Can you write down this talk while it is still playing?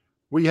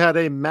We had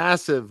a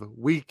massive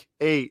week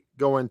 8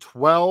 going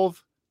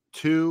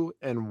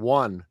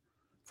 12-2-1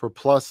 for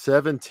plus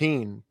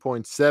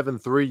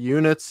 17.73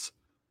 units.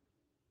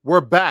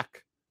 We're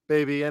back,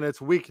 baby, and it's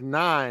week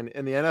 9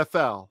 in the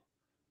NFL.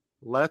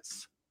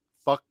 Let's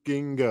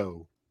fucking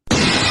go.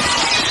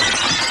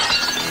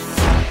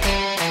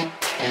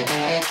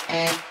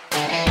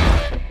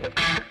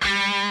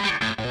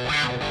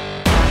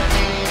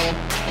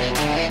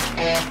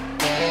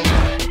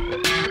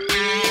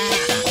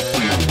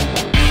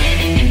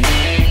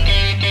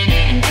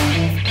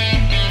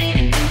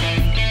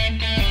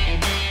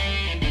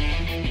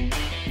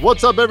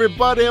 What's up,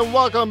 everybody, and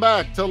welcome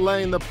back to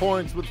Laying the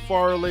Points with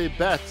Farley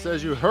Bets.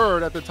 As you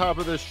heard at the top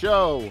of the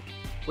show,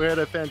 we had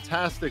a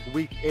fantastic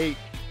week 8,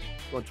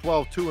 going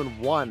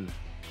 12-2-1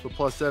 for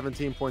plus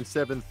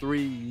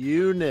 17.73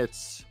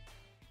 units.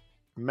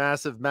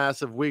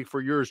 Massive week for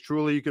yours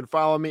truly. You can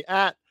follow me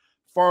at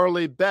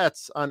Farley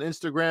Bets on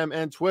Instagram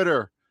and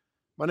Twitter.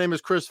 My name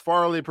is Chris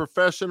Farley,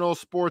 professional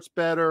sports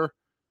bettor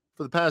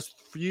for the past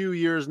few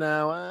years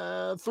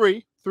now,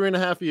 three and a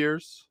half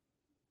years.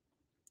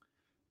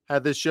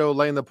 Had this show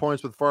Laying the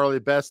Points with Farley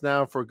Bets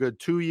now for a good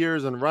 2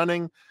 years and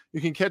running. You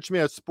can catch me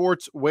at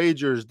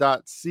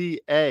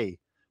sportswagers.ca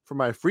for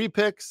my free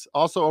picks.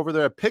 Also over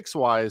there at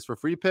PicksWise for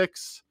free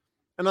picks.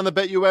 And on the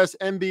BetUS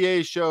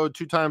NBA show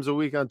 2 times a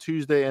week on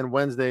Tuesday and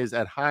Wednesdays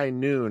at high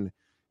noon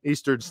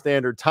Eastern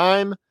Standard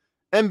Time.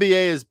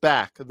 NBA is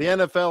back. The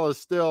NFL is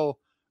still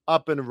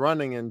up and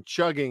running and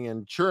chugging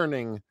and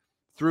churning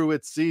through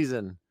its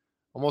season.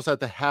 Almost at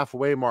the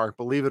halfway mark,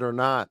 believe it or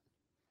not.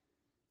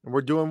 And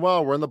we're doing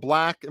well. We're in the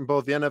black in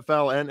both the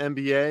NFL and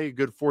NBA.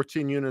 Good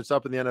 14 units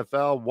up in the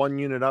NFL, 1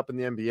 unit up in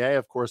the NBA.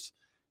 Of course,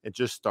 it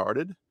just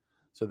started,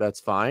 so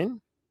that's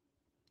fine.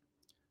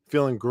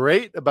 Feeling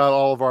great about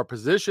all of our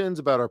positions,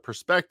 about our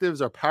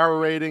perspectives, our power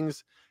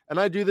ratings. And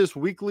I do this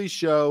weekly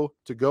show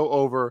to go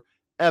over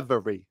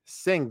every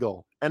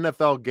single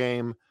NFL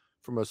game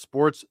from a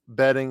sports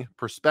betting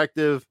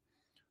perspective.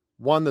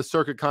 Won the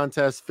circuit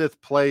contest,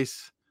 5th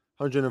place,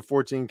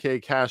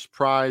 $114K cash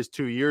prize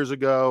 2 years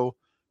ago.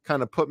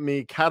 Kind of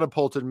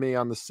catapulted me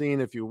on the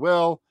scene, if you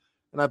will.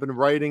 And I've been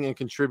writing and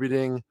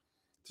contributing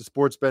to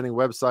sports betting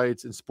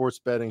websites and sports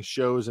betting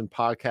shows and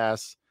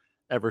podcasts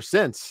ever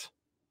since.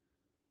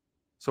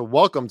 So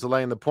welcome to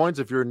Laying the Points.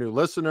 If you're a new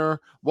listener,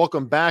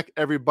 welcome back,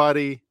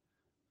 everybody.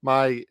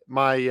 My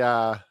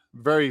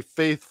very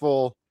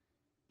faithful,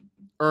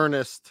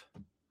 earnest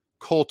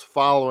cult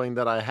following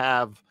that I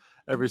have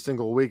every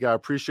single week. I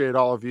appreciate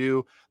all of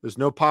you. There's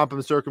no pomp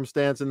and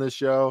circumstance in this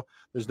show.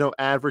 There's no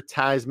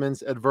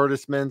advertisements. I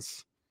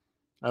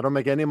don't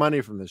make any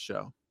money from this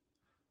show.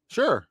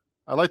 Sure,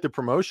 I like the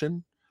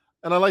promotion,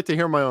 and I like to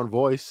hear my own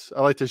voice.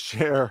 I like to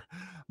share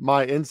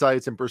my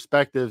insights and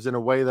perspectives in a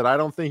way that I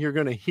don't think you're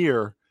going to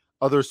hear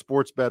other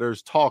sports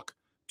bettors talk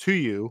to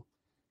you,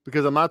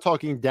 because I'm not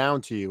talking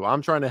down to you.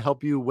 I'm trying to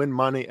help you win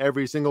money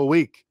every single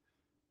week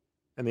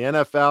in the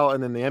NFL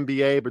and in the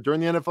NBA. But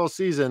during the NFL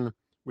season,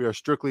 we are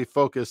strictly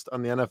focused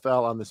on the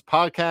NFL on this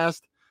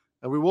podcast,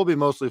 and we will be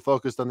mostly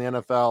focused on the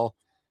NFL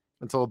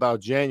until about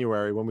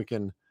January, when we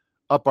can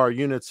up our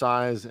unit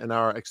size and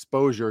our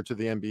exposure to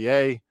the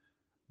NBA.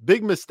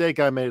 Big mistake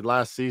I made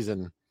last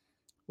season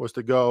was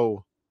to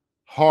go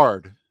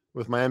hard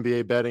with my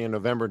NBA betting in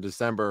November and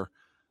December,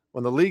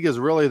 when the league is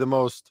really the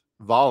most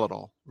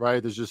volatile,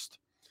 right? There's just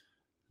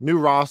new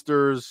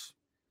rosters,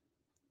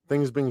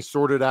 things being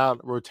sorted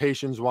out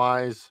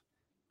rotations-wise,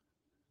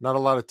 not a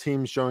lot of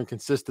teams showing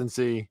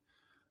consistency.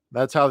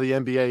 That's how the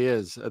NBA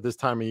is at this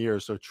time of year.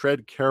 So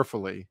tread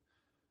carefully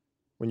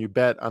when you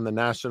bet on the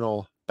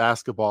National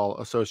Basketball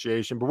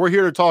Association. But we're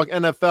here to talk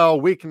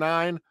NFL Week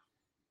 9.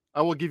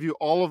 I will give you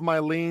all of my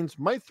leans.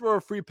 Might throw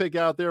a free pick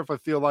out there if I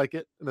feel like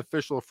it, an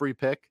official free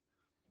pick.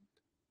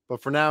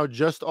 But for now,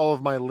 just all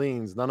of my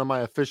leans, none of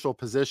my official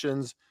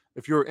positions.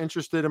 If you're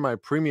interested in my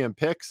premium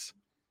picks,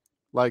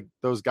 like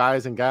those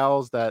guys and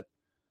gals that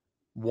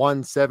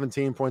won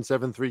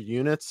 17.73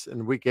 units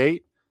in week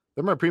 8,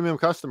 they're my premium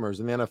customers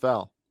in the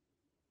NFL.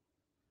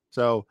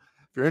 So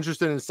if you're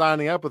interested in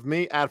signing up with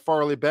me at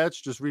Farley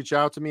Bets, just reach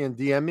out to me and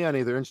DM me on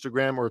either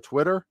Instagram or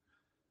Twitter,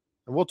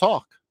 and we'll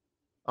talk.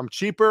 I'm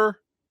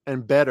cheaper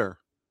and better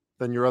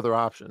than your other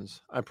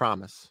options, I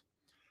promise.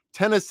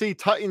 Tennessee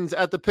Titans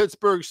at the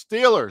Pittsburgh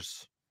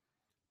Steelers.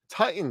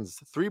 Titans,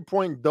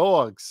 3-point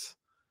dogs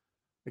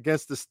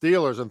against the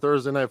Steelers on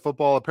Thursday Night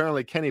Football.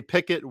 Apparently, Kenny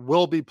Pickett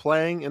will be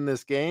playing in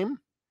this game.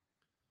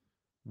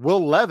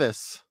 Will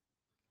Levis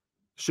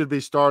should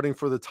be starting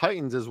for the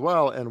Titans as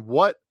well. And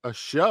what a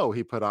show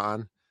he put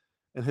on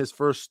in his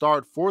first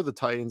start for the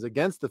Titans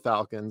against the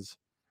Falcons.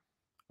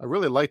 I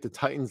really liked the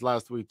Titans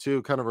last week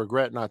too. Kind of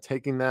regret not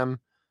taking them.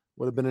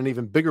 Would have been an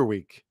even bigger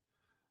week.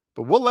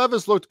 But Will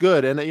Levis looked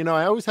good. And,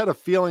 I always had a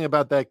feeling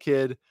about that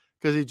kid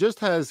because he just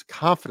has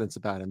confidence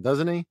about him,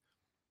 doesn't he?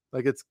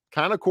 Like, it's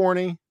kind of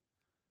corny,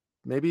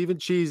 maybe even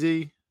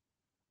cheesy.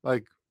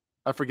 Like,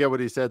 I forget what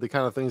he said, the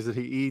kind of things that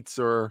he eats,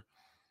 or,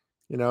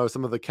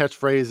 some of the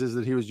catchphrases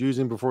that he was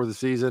using before the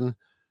season.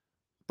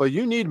 But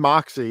you need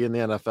moxie in the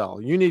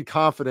NFL. You need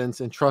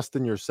confidence and trust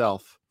in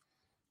yourself.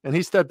 And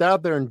he stepped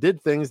out there and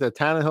did things that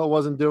Tannehill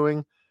wasn't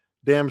doing.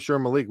 Damn sure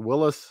Malik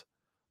Willis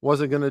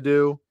wasn't going to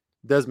do.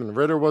 Desmond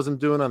Ridder wasn't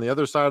doing on the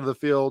other side of the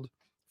field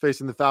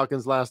facing the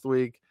Falcons last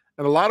week.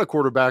 And a lot of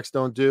quarterbacks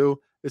don't do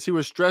is he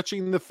was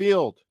stretching the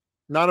field,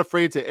 not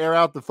afraid to air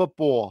out the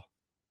football.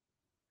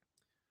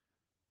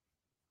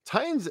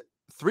 Titans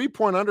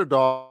 3-point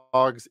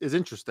underdogs is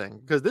interesting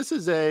because this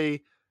is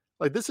a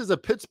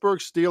Pittsburgh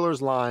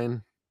Steelers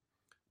line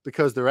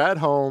because they're at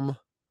home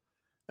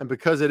and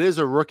because it is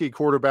a rookie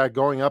quarterback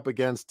going up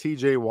against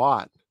TJ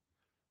Watt,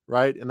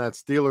 right? And that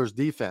Steelers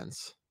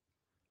defense.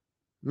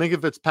 Minka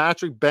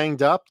Fitzpatrick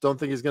banged up. Don't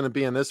think he's going to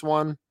be in this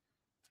one.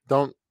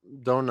 Don't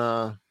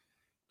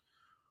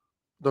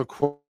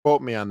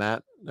quote me on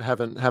that. I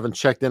haven't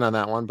checked in on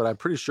that one, but I'm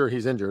pretty sure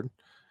he's injured.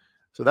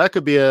 So that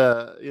could be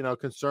a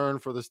concern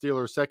for the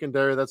Steelers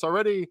secondary. That's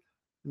already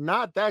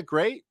not that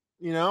great.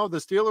 The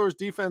Steelers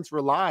defense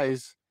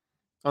relies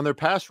on their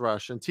pass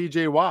rush and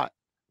TJ Watt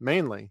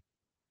mainly,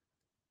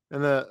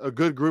 and a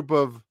good group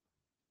of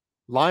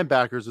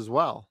linebackers as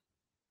well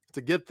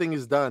to get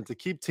things done, to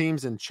keep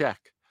teams in check.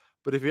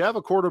 But if you have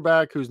a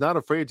quarterback who's not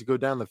afraid to go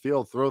down the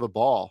field, throw the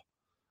ball,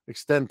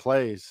 extend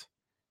plays,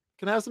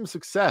 can have some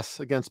success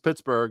against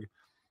Pittsburgh.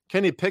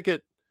 Kenny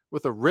Pickett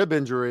with a rib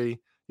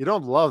injury, you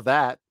don't love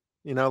that.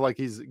 Like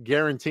he's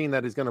guaranteeing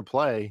that he's going to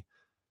play.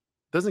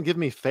 Doesn't give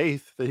me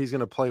faith that he's going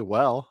to play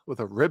well with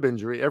a rib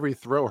injury. Every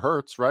throw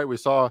hurts, right? We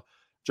saw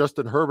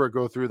Justin Herbert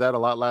go through that a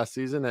lot last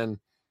season, and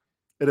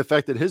it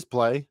affected his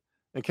play.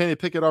 And Kenny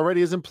Pickett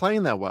already isn't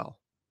playing that well.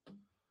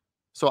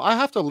 So I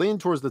have to lean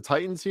towards the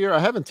Titans here. I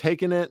haven't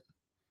taken it.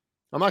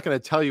 I'm not going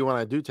to tell you when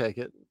I do take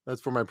it.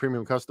 That's for my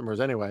premium customers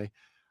anyway.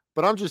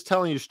 But I'm just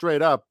telling you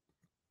straight up.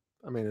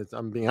 I mean,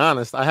 I'm being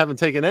honest. I haven't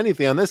taken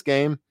anything on this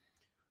game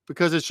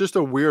because it's just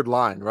a weird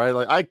line, right?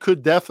 Like I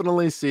could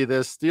definitely see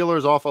this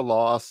Steelers off a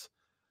loss,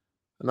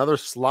 another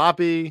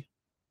sloppy,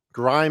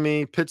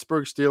 grimy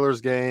Pittsburgh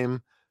Steelers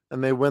game,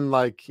 and they win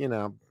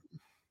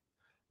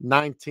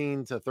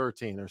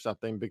 19-13 or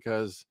something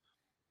because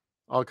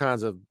all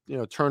kinds of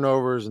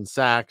turnovers and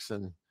sacks,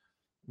 and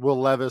Will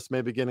Levis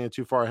maybe getting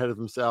too far ahead of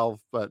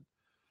himself. But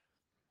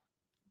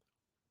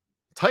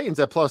Titans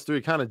at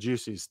 +3 kind of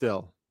juicy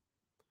still.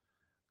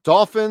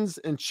 Dolphins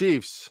and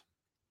Chiefs.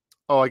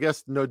 Oh, I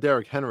guess no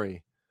Derrick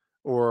Henry,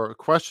 or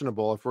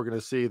questionable if we're going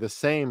to see the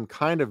same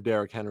kind of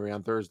Derrick Henry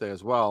on Thursday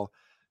as well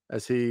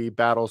as he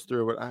battles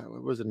through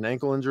what was it, an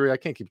ankle injury? I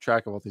can't keep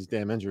track of all these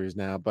damn injuries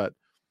now, but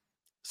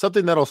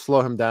something that'll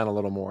slow him down a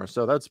little more.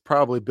 So that's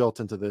probably built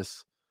into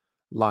this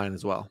line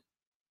as well.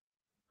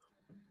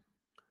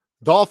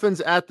 Dolphins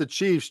at the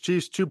Chiefs.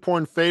 Chiefs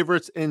 2-point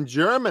favorites in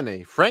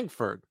Germany,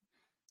 Frankfurt.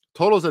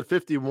 Totals at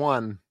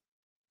 51.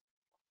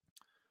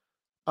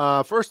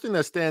 First thing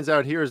that stands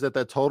out here is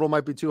that total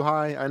might be too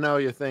high. I know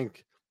you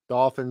think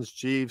Dolphins,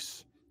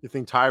 Chiefs, you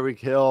think Tyreek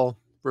Hill,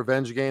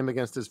 revenge game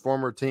against his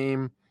former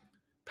team.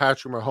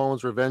 Patrick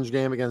Mahomes, revenge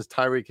game against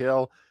Tyreek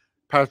Hill.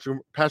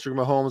 Patrick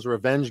Mahomes,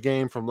 revenge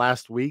game from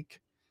last week,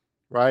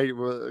 right?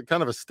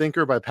 Kind of a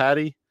stinker by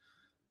Patty.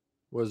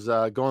 Was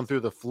going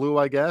through the flu,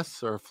 I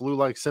guess, or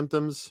flu-like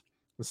symptoms,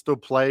 and still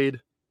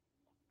played.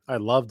 I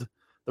loved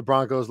the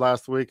Broncos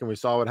last week, and we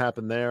saw what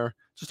happened there.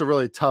 Just a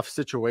really tough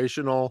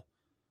situational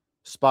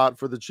spot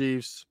for the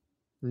Chiefs,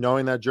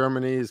 knowing that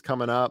Germany is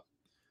coming up,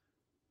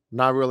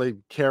 not really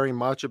caring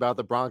much about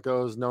the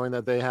Broncos, knowing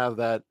that they have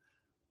that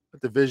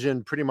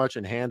division pretty much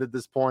in hand at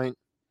this point.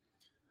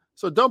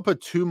 So don't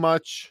put too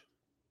much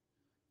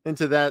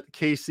into that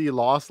KC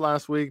loss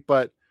last week,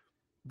 but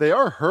they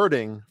are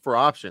hurting for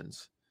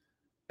options.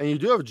 And you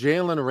do have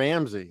Jalen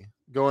Ramsey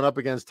going up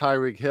against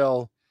Tyreek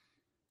Hill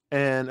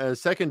and a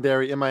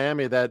secondary in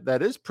Miami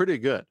that is pretty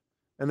good.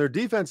 And their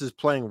defense is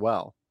playing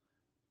well.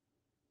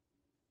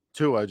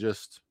 Tua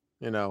just,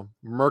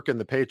 murking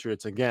the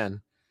Patriots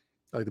again.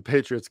 Like the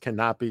Patriots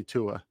cannot beat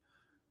Tua.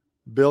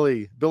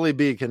 Billy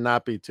B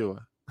cannot beat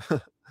Tua.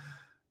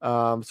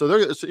 So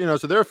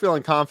they're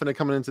feeling confident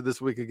coming into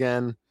this week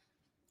again.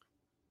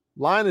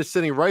 Line is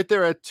sitting right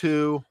there at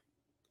 2.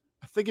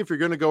 I think if you're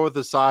going to go with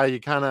the side, you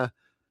got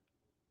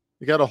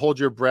to hold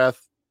your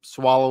breath,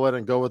 swallow it,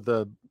 and go with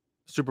the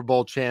Super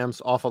Bowl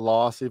champs off a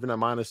loss, even at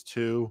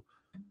 -2.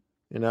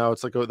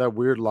 It's like that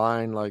weird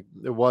line. Like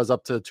it was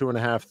up to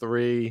 2.5,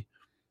 3.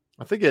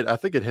 I think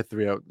it hit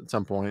 3 out at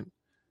some point.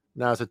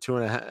 Now it's at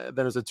 2.5.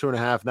 Then it's at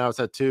 2.5. Now it's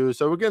at 2.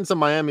 So we're getting some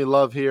Miami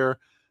love here.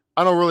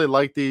 I don't really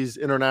like these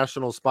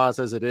international spots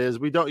as it is.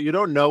 You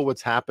don't know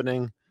what's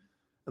happening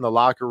in the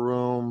locker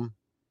room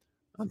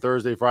on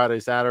Thursday, Friday,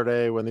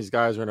 Saturday when these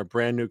guys are in a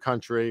brand new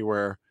country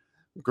where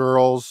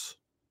girls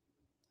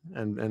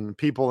and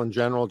people in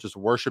general just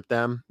worship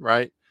them,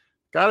 right?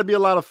 Got to be a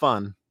lot of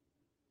fun.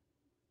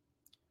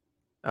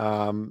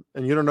 And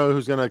you don't know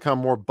who's going to come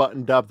more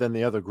buttoned up than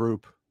the other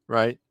group,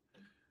 right?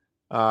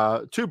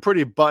 Two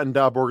pretty buttoned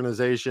up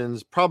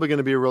organizations, probably going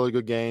to be a really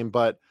good game,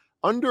 but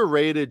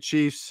underrated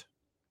Chiefs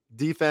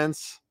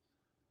defense,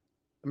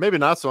 maybe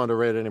not so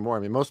underrated anymore.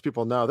 I mean, most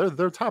people know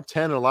they're top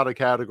 10 in a lot of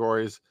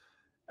categories.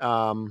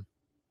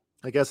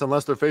 I guess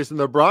unless they're facing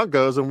the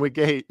Broncos in week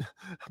 8.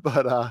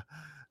 But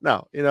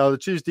no, the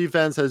Chiefs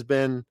defense has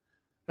been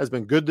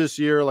good this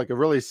year, like a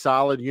really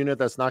solid unit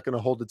that's not going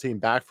to hold the team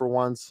back for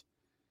once.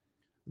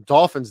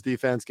 Dolphins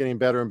defense getting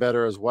better and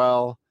better as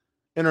well.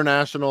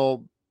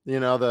 International,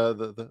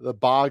 the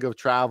bog of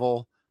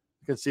travel.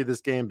 You can see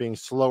this game being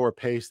slower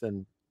paced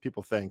than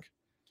people think.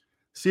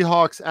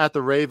 Seahawks at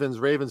the Ravens.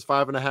 Ravens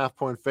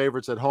 5.5-point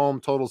favorites at home.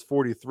 Totals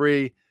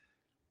 43.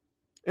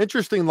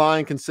 Interesting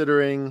line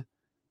considering,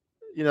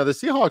 the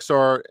Seahawks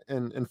are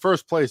in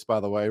first place, by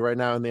the way, right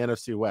now in the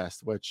NFC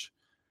West, which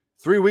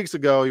 3 weeks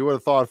ago you would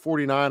have thought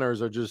 49ers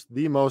are just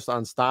the most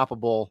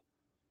unstoppable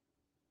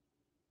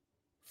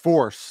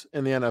force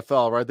in the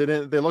NFL, right?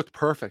 They looked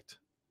perfect.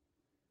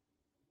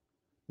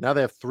 Now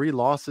they have 3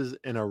 losses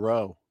in a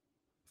row.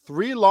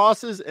 3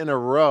 losses in a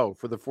row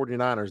for the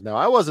 49ers. Now,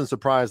 I wasn't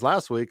surprised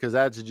last week because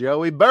that's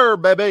Joey Burrow,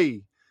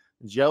 baby.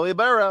 Joey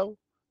Burrow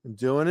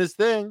doing his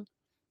thing.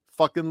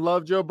 Fucking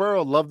love Joe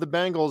Burrow. Love the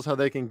Bengals, how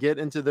they can get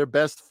into their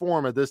best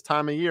form at this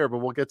time of year, but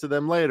we'll get to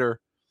them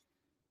later.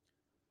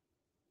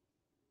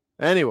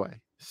 Anyway,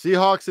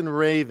 Seahawks and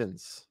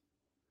Ravens.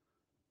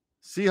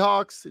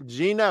 Seahawks,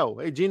 Geno.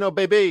 Hey, Geno,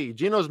 baby.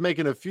 Geno's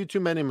making a few too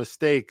many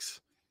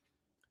mistakes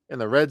in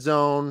the red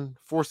zone,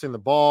 forcing the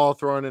ball,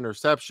 throwing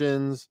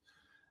interceptions.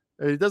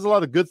 He does a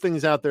lot of good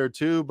things out there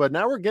too, but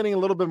now we're getting a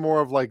little bit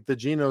more of like the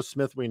Geno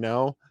Smith we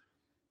know.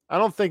 I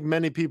don't think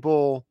many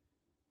people,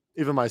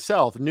 even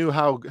myself, knew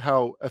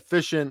how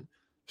efficient,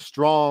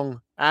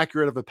 strong,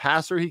 accurate of a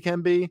passer he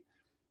can be.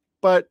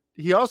 But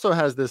he also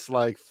has this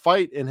like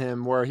fight in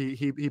him where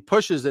he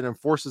pushes it and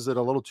forces it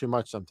a little too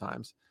much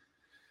sometimes.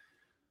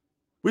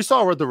 We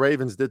saw what the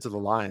Ravens did to the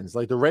Lions.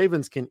 Like the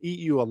Ravens can eat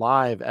you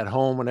alive at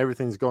home when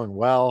everything's going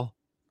well.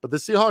 But the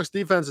Seahawks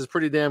defense is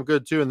pretty damn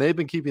good too, and they've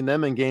been keeping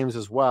them in games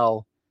as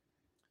well.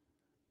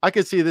 I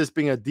could see this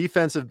being a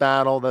defensive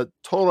battle. The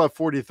total of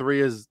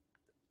 43 is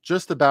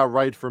just about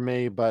right for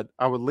me, but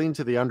I would lean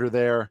to the under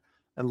there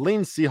and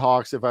lean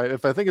Seahawks.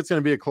 If I think it's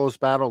going to be a close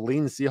battle,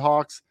 lean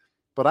Seahawks,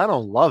 but I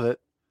don't love it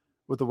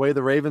with the way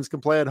the Ravens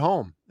can play at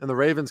home. And the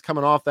Ravens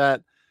coming off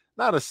that,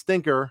 not a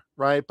stinker,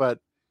 right? But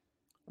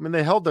I mean,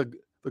 they held the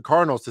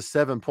Cardinals to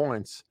 7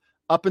 points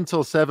up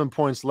until 7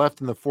 points left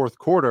in the fourth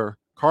quarter.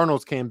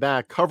 Cardinals came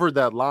back, covered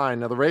that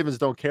line. Now, the Ravens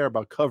don't care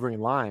about covering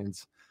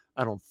lines,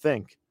 I don't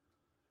think.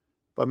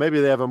 But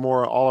maybe they have a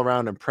more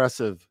all-around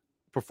impressive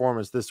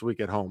performance this week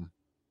at home.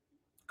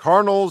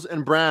 Cardinals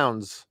and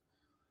Browns.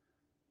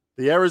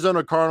 The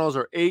Arizona Cardinals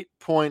are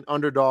 8-point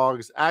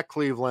underdogs at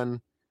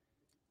Cleveland.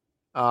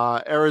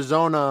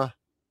 Arizona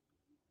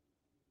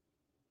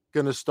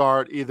going to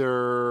start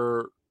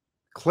either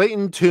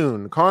Clayton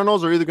Tune.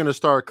 Cardinals are either going to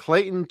start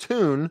Clayton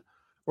Tune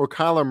or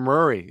Kyler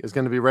Murray is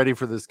going to be ready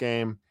for this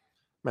game.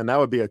 Man, that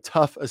would be a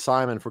tough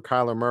assignment for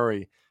Kyler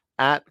Murray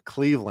at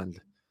Cleveland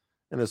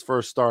in his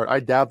first start. I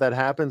doubt that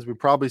happens. We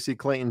probably see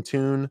Clayton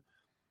Tune,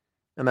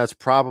 and that's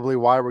probably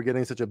why we're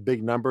getting such a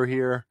big number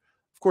here.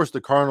 Of course,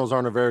 the Cardinals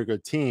aren't a very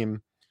good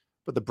team,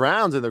 but the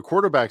Browns and their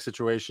quarterback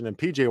situation and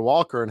P.J.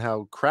 Walker and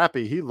how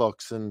crappy he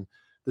looks and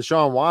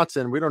Deshaun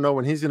Watson, we don't know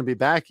when he's going to be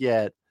back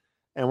yet.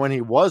 And when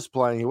he was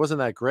playing, he wasn't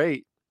that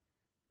great.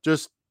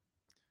 Just,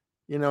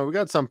 we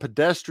got some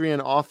pedestrian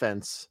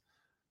offense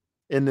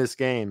in this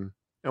game.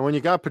 And when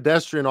you got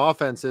pedestrian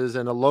offenses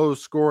and a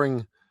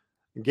low-scoring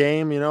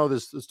game,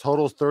 this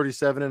total's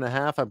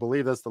 37.5. I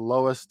believe that's the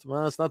lowest.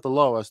 Well, it's not the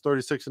lowest.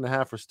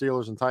 36.5 for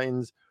Steelers and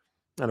Titans.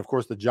 And, of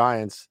course, the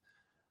Giants.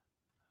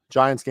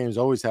 Giants games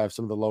always have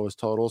some of the lowest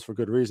totals for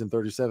good reason,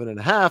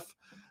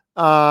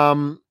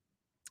 37.5.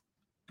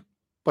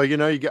 But,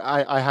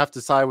 I have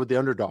to side with the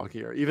underdog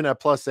here. Even at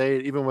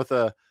 +8, even with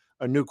a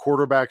new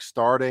quarterback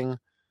starting,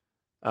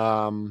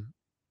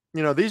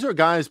 these are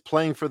guys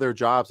playing for their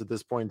jobs at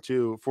this point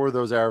too, for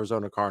those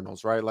Arizona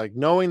Cardinals, right? Like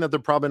knowing that they're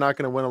probably not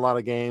going to win a lot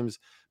of games,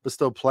 but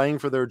still playing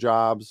for their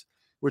jobs,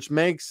 which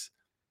makes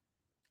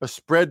a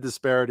spread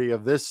disparity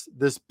of this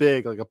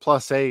big, like a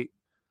 +8,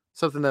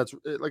 something that's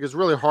like, it's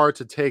really hard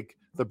to take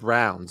the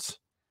Browns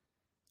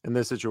in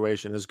this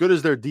situation. As good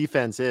as their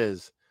defense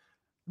is,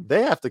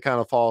 they have to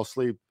kind of fall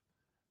asleep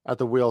at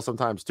the wheel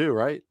sometimes too,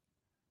 right?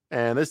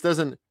 And this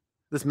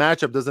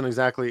matchup doesn't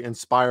exactly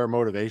inspire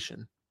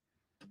motivation.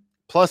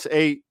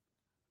 +8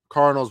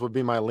 Cardinals would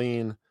be my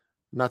lean.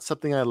 Not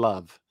something I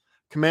love.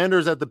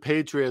 Commanders at the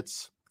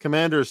Patriots.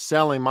 Commanders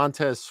selling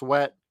Montez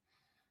Sweat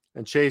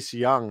and Chase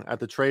Young at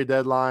the trade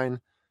deadline.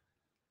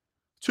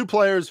 2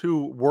 players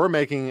who were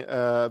making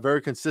a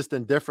very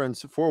consistent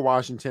difference for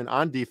Washington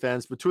on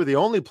defense, but 2 of the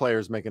only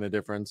players making a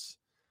difference.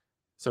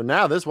 So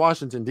now this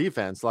Washington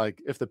defense, like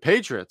if the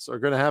Patriots are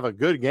going to have a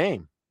good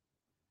game,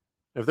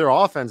 if their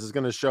offense is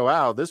going to show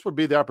out, this would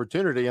be the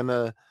opportunity. And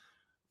the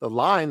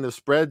line, the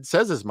spread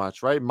says as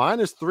much, right?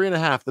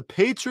 -3.5. The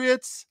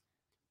Patriots,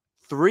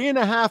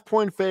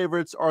 3.5-point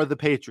favorites are the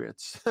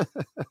Patriots.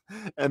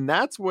 And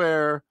that's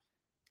where,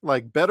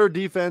 like, better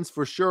defense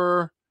for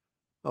sure.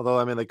 Although,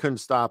 I mean, they couldn't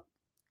stop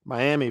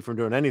Miami from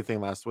doing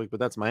anything last week,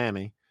 but that's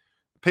Miami.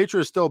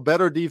 Patriots still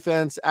better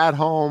defense at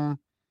home.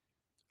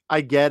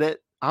 I get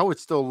it. I would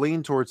still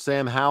lean towards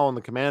Sam Howell and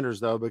the Commanders,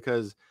 though,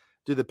 because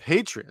do the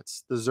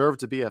Patriots deserve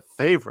to be a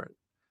favorite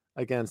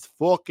against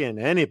fucking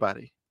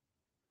anybody?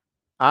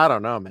 I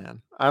don't know,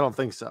 man. I don't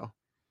think so.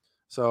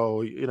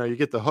 So, you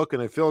get the hook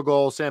and a field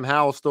goal. Sam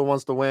Howell still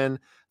wants to win.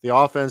 The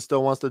offense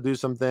still wants to do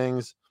some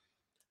things.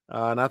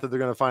 Not that they're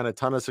going to find a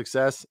ton of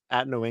success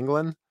at New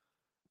England,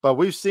 but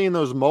we've seen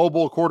those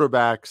mobile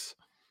quarterbacks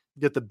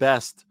get the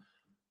best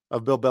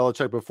of Bill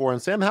Belichick before,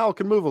 and Sam Howell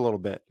can move a little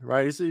bit,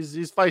 right?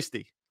 He's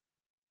feisty.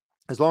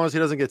 As long as he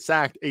doesn't get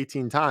sacked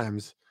 18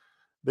 times,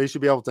 they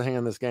should be able to hang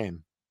in this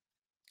game.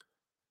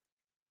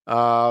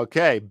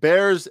 Okay,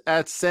 Bears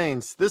at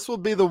Saints. This will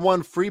be the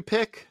one free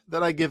pick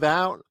that I give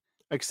out,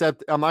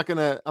 except I'm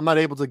not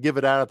able to give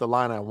it out at the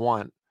line I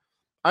want.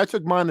 I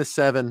took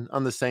 -7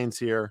 on the Saints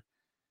here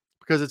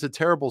because it's a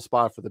terrible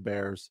spot for the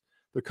Bears.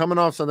 They're coming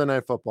off Sunday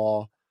Night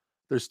Football.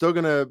 They're still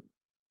going to,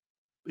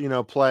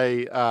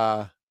 play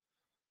the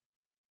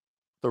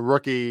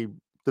rookie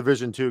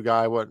Division II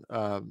guy,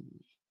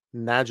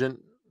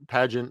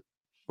 Pageant,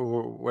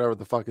 or whatever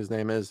the fuck his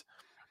name is.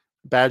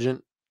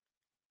 Badgent.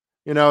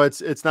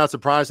 It's not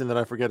surprising that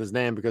I forget his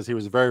name because he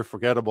was very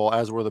forgettable,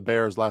 as were the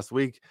Bears last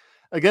week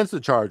against the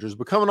Chargers.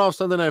 But coming off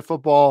Sunday Night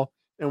Football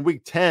in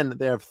Week 10,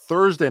 they have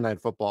Thursday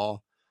Night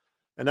Football.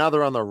 And now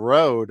they're on the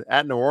road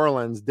at New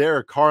Orleans.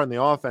 Derek Carr and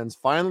the offense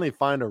finally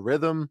find a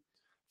rhythm,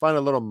 find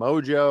a little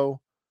mojo.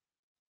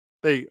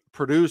 They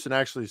produce and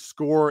actually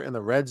score in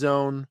the red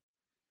zone.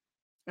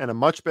 And a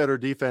much better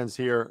defense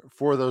here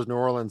for those New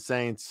Orleans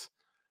Saints.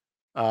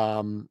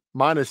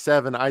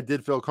 -7, I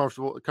did feel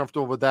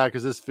comfortable with that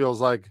because this feels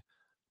like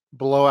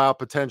blowout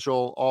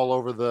potential all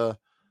over the,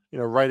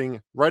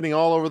 writing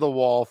all over the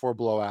wall for a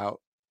blowout.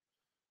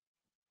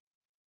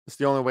 It's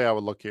the only way I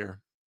would look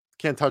here.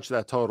 Can't touch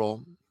that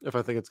total if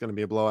I think it's going to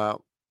be a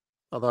blowout.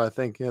 Although I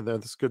think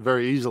this could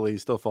very easily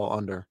still fall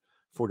under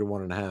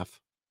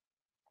 41.5.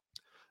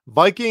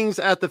 Vikings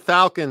at the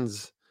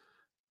Falcons.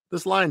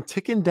 This line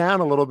ticking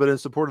down a little bit in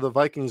support of the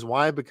Vikings.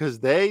 Why? Because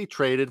they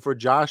traded for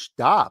Josh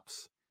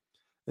Dobbs.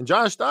 And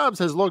Josh Dobbs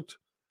has looked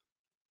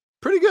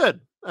pretty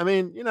good. I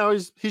mean,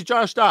 he's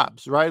Josh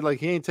Dobbs, right? Like,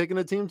 he ain't taking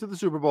a team to the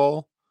Super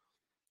Bowl.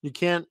 You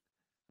can't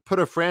put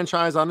a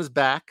franchise on his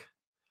back.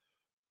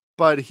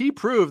 But he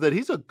proved that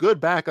he's a good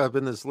backup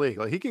in this league.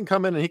 Like, he can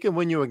come in and he can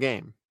win you a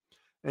game.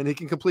 And he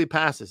can complete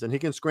passes and he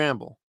can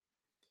scramble.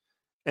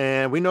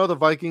 And we know the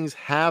Vikings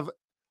have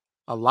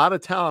a lot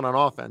of talent on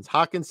offense.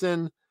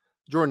 Hawkinson,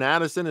 Jordan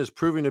Addison is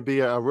proving to be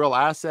a real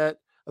asset.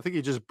 I think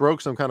he just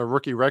broke some kind of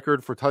rookie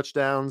record for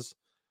touchdowns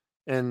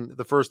in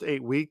the first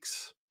 8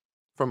 weeks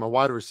from a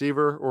wide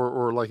receiver,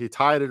 or like he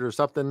tied it or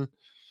something.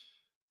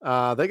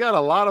 They got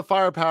a lot of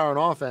firepower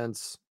on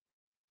offense.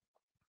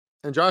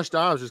 And Josh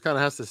Dobbs just kind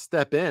of has to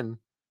step in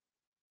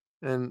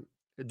and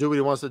do what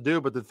he wants to do.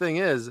 But the thing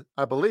is,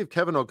 I believe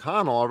Kevin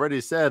O'Connell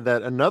already said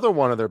that another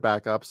one of their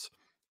backups,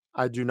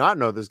 I do not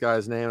know this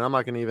guy's name, and I'm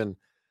not going to even,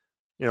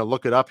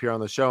 look it up here on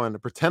the show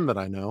and pretend that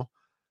I know.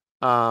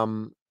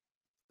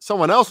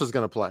 Someone else is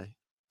going to play.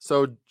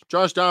 So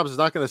Josh Dobbs is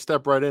not going to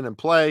step right in and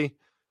play.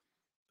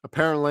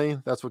 Apparently,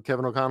 that's what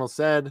Kevin O'Connell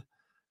said.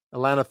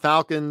 Atlanta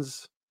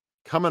Falcons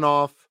coming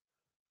off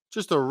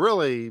just a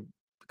really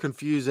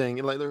confusing,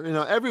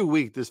 every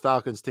week this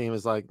Falcons team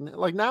is like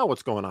now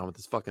what's going on with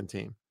this fucking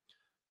team,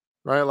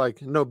 right?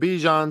 Like, no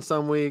Bijan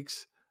some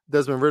weeks.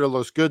 Desmond Ridder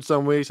looks good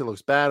some weeks. It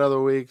looks bad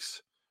other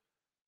weeks.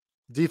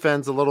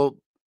 Defense a little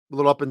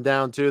up and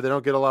down too. They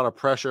don't get a lot of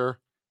pressure.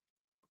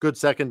 Good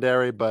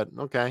secondary, but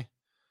okay.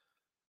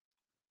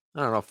 I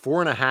don't know,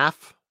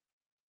 4.5.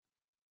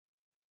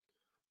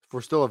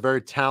 We're still a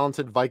very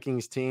talented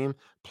Vikings team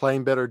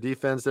playing better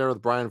defense there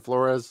with Brian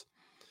Flores.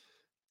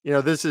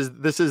 This is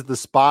the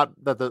spot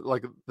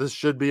that this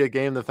should be a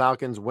game the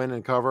Falcons win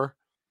and cover.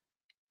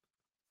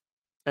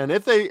 And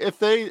if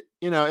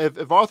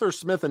Arthur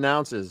Smith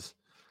announces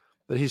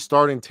that he's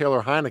starting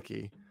Taylor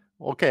Heineke,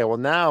 okay, well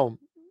now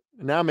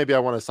maybe I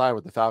want to side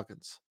with the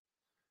Falcons.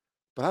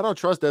 But I don't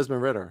trust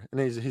Desmond Ridder, and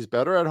he's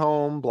better at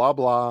home, blah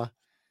blah.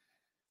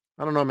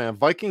 I don't know, man.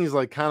 Vikings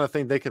kind of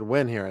think they could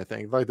win here, I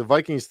think. Like, the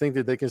Vikings think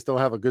that they can still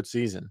have a good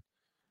season.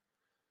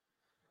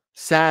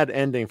 Sad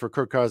ending for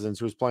Kirk Cousins,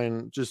 who's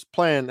playing,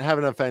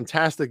 having a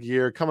fantastic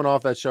year, coming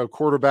off that show,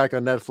 Quarterback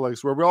on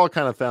Netflix, where we all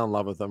kind of fell in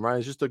love with him, right?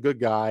 He's just a good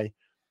guy,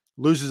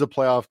 loses a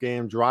playoff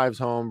game, drives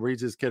home,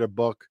 reads his kid a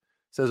book,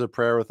 says a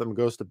prayer with him,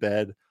 goes to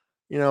bed.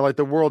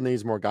 The world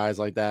needs more guys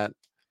like that.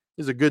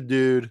 He's a good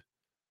dude.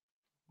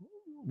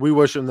 We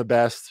wish him the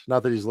best.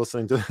 Not that he's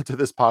listening to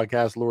this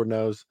podcast, Lord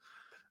knows.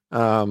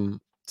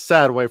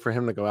 Sad way for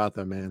him to go out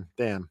though, man.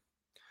 Damn.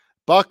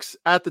 Bucks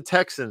at the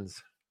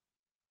Texans.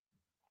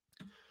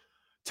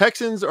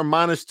 Texans are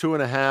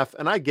 -2.5,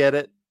 and I get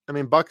it. I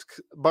mean, Bucks.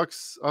 I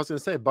was going to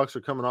say Bucks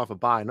are coming off a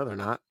bye. No, they're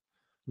not.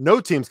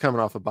 No team's coming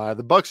off a bye.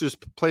 The Bucks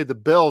just played the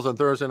Bills on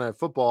Thursday Night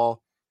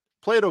Football.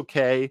 Played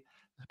okay.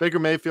 Baker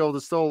Mayfield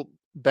is still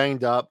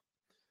banged up.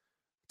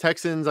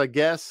 Texans, I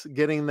guess,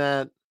 getting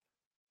that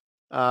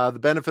the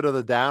benefit of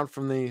the doubt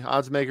from the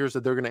odds makers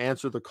that they're going to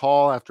answer the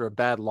call after a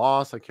bad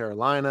loss at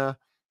Carolina.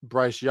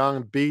 Bryce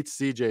Young beats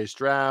C.J.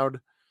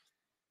 Stroud.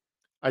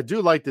 I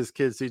do like this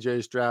kid,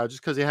 CJ Stroud,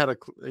 just because he had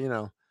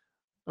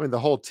the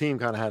whole team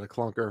kind of had a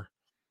clunker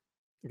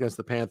against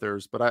the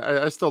Panthers, but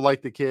I still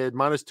like the kid.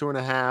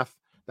 -2.5.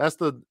 That's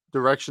the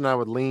direction I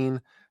would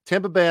lean.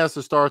 Tampa Bay has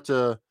to start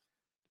to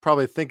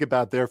probably think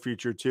about their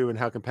future too and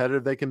how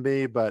competitive they can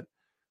be. But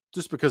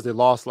just because they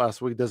lost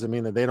last week doesn't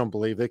mean that they don't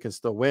believe they can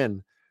still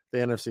win the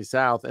NFC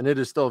South, and it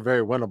is still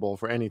very winnable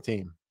for any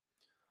team.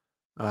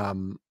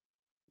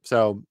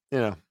 So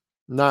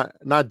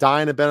not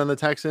dying to bet on the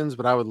Texans,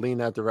 but I would lean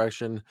that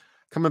direction.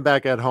 Coming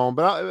back at home,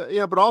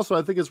 but also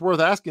I think it's worth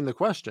asking the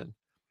question: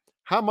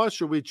 how much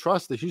should we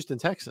trust the Houston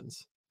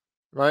Texans?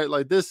 Right,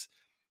 like this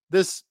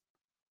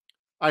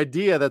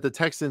idea that the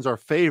Texans are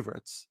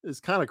favorites is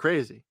kind of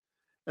crazy.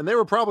 And they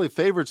were probably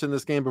favorites in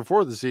this game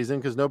before the season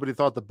because nobody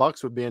thought the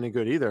Bucks would be any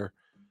good either.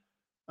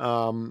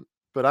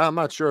 But I'm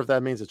not sure if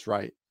that means it's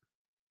right.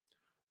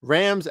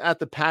 Rams at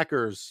the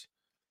Packers.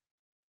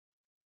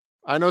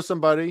 I know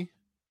somebody,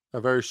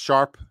 a very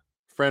sharp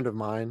friend of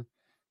mine,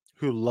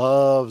 who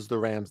loves the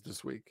Rams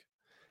this week.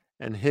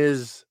 And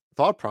his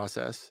thought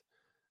process,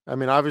 I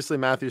mean, obviously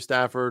Matthew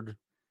Stafford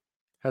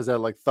has that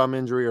like thumb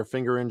injury or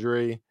finger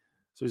injury.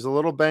 So he's a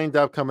little banged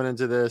up coming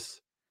into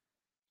this.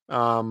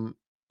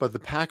 But the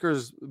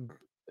Packers,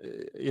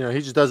 he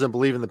just doesn't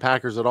believe in the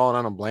Packers at all, and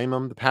I don't blame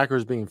him. The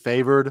Packers being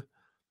favored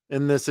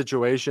in this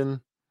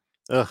situation,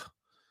 I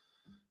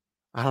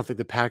don't think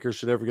the Packers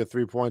should ever get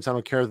 3 points. I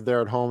don't care that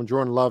they're at home.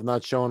 Jordan Love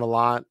not showing a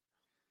lot.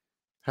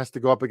 Has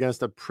to go up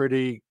against a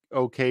pretty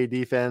okay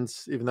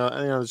defense, even though,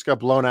 just got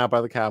blown out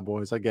by the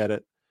Cowboys. I get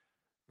it.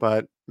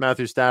 But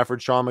Matthew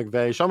Stafford, Sean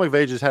McVay. Sean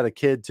McVay just had a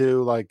kid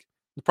too, like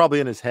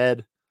probably in his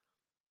head.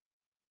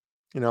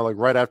 Like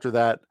right after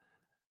that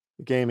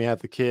game, he had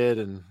the kid,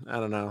 and I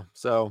don't know.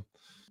 So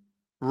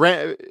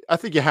I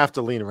think you have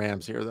to lean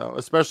Rams here, though,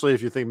 especially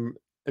if you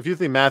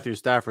think Matthew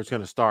Stafford's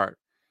going to start,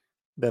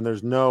 then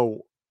there's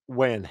no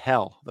way in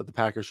hell that the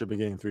Packers should be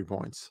getting 3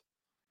 points.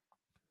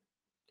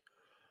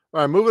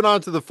 All right, moving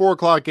on to the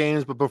 4:00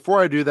 games. But before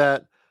I do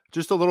that,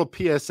 just a little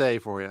PSA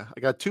for you. I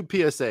got 2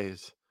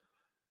 PSAs.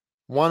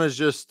 One is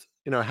just,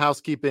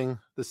 housekeeping.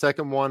 The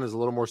second one is a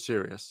little more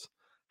serious.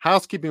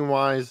 Housekeeping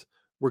wise,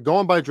 we're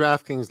going by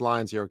DraftKings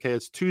lines here. Okay.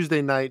 It's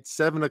Tuesday night,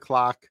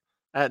 7:00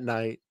 at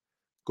night,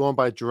 going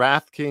by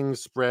DraftKings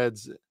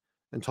spreads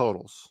and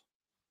totals.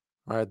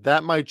 All right.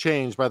 That might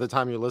change by the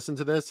time you listen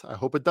to this. I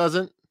hope it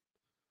doesn't.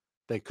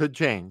 They could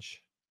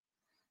change.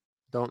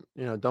 Don't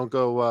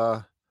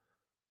go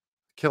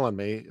killing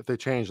me if they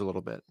change a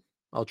little bit.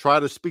 I'll try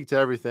to speak to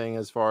everything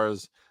as far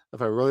as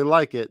if I really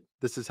like it,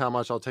 this is how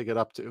much I'll take it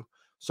up to.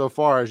 So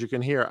far, as you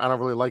can hear, I don't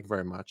really like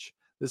very much.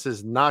 This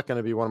is not going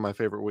to be one of my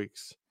favorite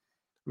weeks.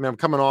 I mean, I'm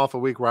coming off a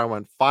week where I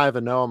went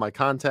 5-0 in my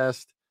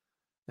contest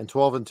and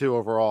 12-2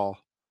 overall.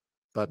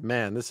 But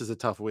man, this is a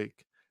tough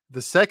week.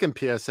 The second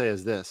PSA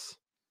is this.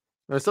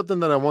 And it's something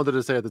that I wanted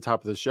to say at the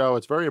top of the show.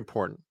 It's very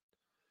important.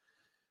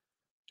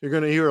 You're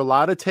going to hear a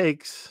lot of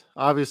takes.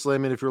 Obviously, I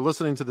mean, if you're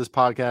listening to this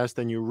podcast,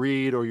 then you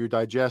read or you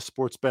digest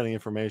sports betting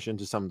information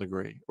to some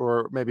degree,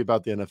 or maybe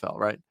about the NFL,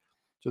 right?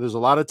 So there's a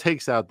lot of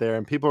takes out there,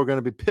 and people are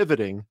going to be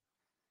pivoting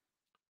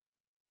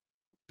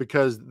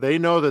because they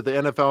know that the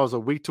NFL is a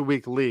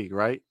week-to-week league,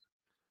 right?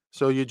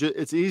 So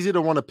it's easy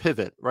to want to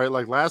pivot, right?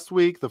 Like last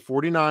week, the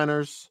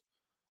 49ers,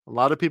 a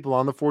lot of people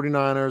on the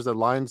 49ers, the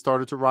line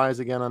started to rise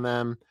again on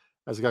them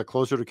as it got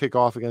closer to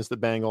kickoff against the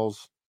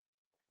Bengals.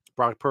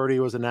 Brock Purdy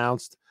was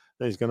announced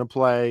that he's going to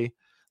play.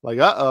 Like,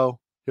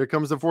 here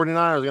comes the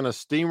 49ers going to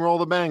steamroll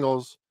the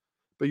Bengals.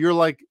 But you're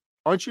like,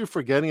 aren't you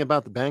forgetting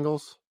about the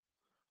Bengals?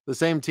 The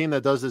same team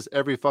that does this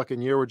every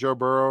fucking year with Joe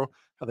Burrow,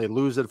 how they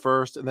lose at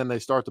first and then they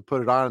start to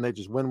put it on and they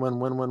just win.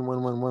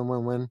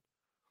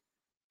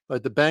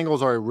 Like the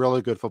Bengals are a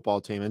really good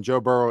football team, and Joe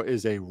Burrow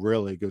is a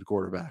really good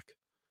quarterback,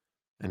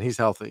 and he's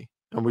healthy.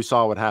 And we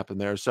saw what happened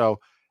there. So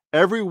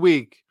every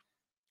week,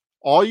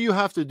 all you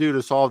have to do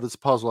to solve this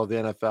puzzle of the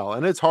NFL,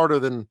 and it's harder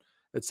than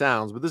it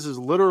sounds, but this is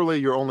literally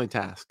your only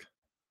task,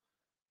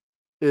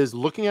 is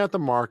looking at the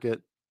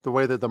market, the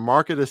way that the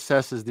market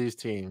assesses these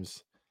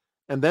teams,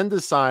 and then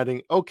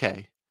deciding,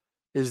 okay,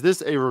 is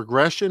this a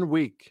regression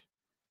week?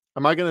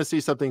 Am I going to see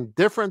something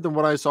different than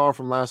what I saw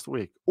from last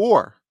week?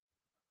 Or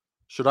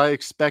should I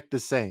expect the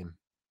same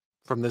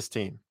from this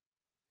team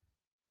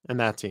and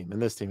that team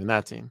and this team and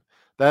that team?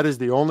 That is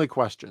the only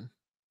question,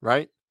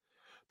 right?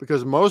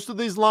 Because most of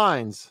these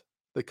lines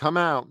that come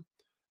out,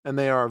 and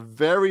they are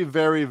very,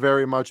 very,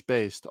 very much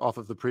based off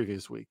of the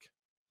previous week.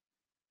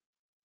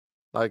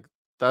 Like,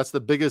 that's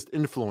the biggest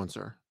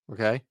influencer,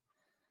 okay?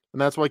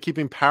 And that's why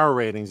keeping power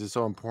ratings is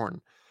so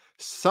important.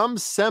 Some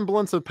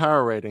semblance of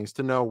power ratings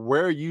to know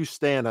where you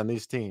stand on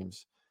these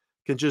teams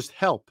can just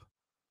help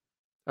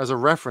as a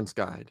reference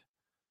guide.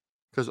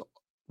 Because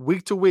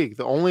week to week,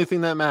 the only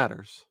thing that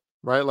matters,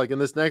 right? Like in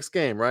this next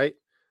game, right?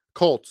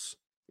 Colts,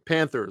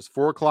 Panthers,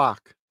 4:00.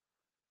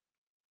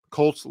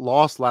 Colts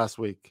lost last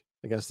week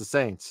against the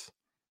Saints.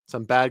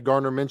 Some bad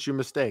Gardner Minshew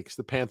mistakes.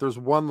 The Panthers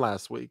won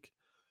last week.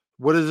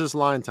 What does this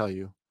line tell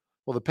you?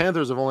 Well, the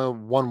Panthers have only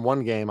won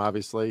one game,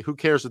 obviously. Who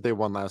cares that they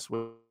won last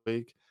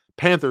week?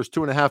 Panthers,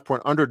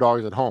 2.5-point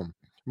underdogs at home.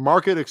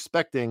 Market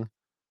expecting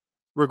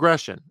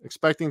regression,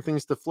 expecting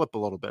things to flip a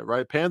little bit,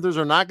 right? Panthers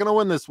are not going to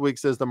win this week,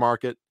 says the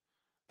market.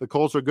 The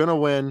Colts are going to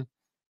win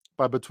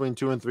by between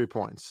 2 and 3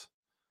 points.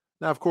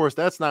 Now, of course,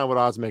 that's not what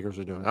odds makers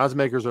are doing. Odds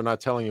makers are not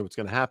telling you what's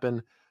going to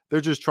happen.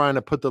 They're just trying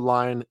to put the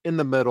line in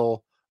the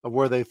middle of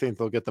where they think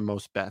they'll get the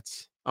most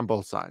bets on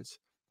both sides.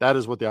 That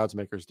is what the odds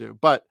makers do.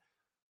 But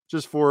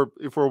just for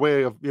a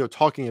way of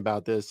talking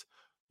about this,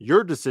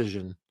 your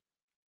decision,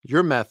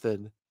 your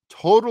method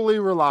totally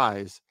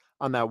relies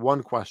on that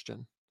one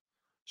question.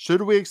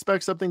 Should we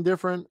expect something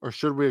different or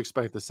should we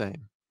expect the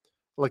same?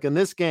 Like in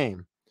this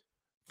game,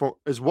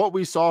 is what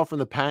we saw from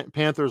the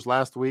Panthers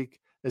last week,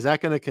 is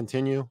that going to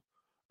continue?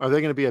 Are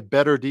they going to be a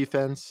better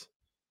defense?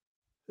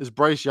 Is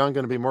Bryce Young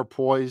going to be more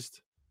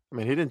poised? I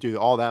mean, he didn't do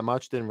all that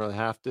much, didn't really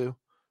have to. It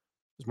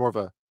was more of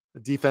a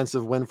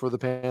defensive win for the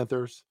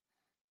Panthers.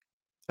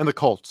 And the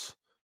Colts,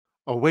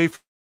 away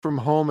from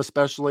home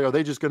especially, are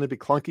they just going to be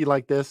clunky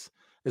like this?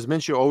 Is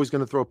Minshew always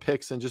going to throw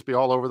picks and just be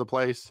all over the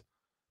place?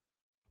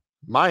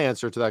 My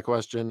answer to that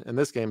question in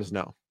this game is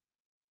no.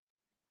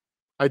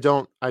 I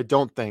don't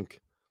think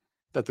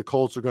that the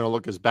Colts are going to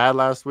look as bad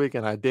last week,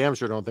 and I damn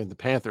sure don't think the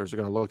Panthers are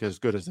going to look as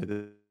good as they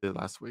did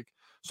last week.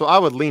 So I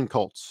would lean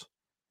Colts.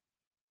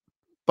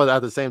 But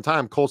at the same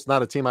time, Colts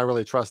not a team I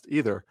really trust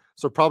either,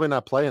 so probably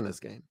not play in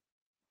this game.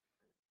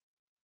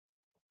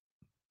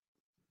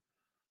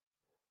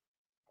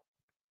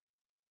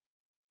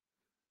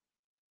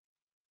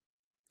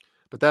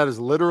 But that is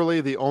literally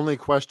the only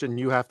question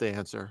you have to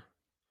answer.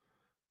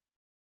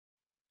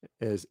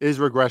 Is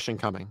regression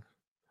coming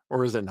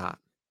or is it not?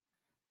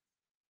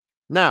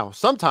 Now,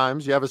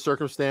 sometimes you have a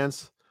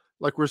circumstance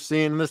like we're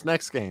seeing in this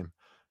next game.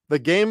 The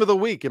game of the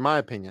week, in my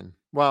opinion.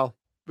 Well,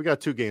 we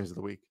got 2 games of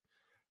the week.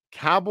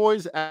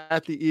 Cowboys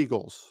at the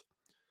Eagles.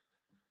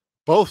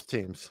 Both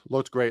teams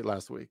looked great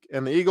last week.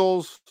 And the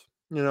Eagles,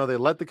 they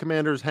let the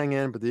Commanders hang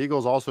in, but the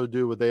Eagles also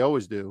do what they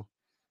always do,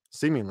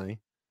 seemingly.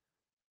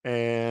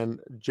 And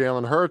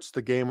Jalen Hurts,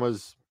 the game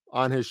was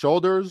on his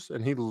shoulders,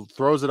 and he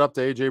throws it up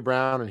to A.J.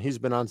 Brown, and he's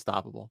been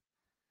unstoppable.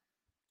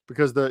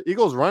 Because the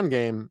Eagles' run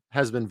game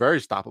has been very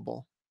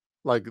stoppable.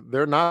 Like,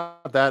 they're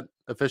not that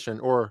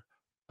efficient or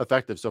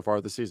effective so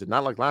far this season,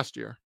 not like last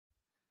year.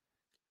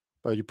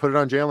 But you put it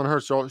on Jalen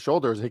Hurts'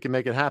 shoulders, and he can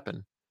make it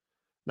happen.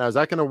 Now, is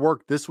that going to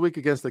work this week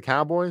against the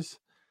Cowboys?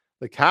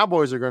 The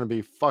Cowboys are going to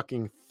be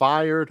fucking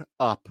fired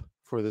up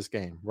for this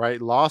game,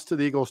 right? Lost to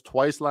the Eagles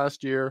twice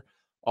last year.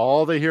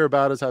 All they hear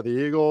about is how the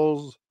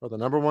Eagles are the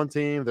number 1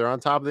 team. They're on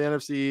top of the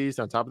NFC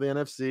East, on top of the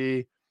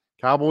NFC.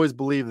 Cowboys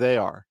believe they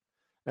are.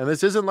 And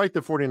this isn't like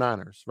the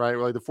 49ers, right?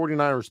 Like the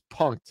 49ers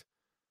punked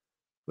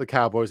the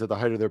Cowboys at the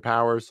height of their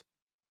powers.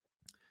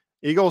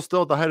 Eagles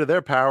still at the height of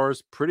their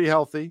powers, pretty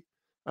healthy.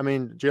 I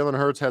mean, Jalen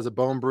Hurts has a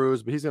bone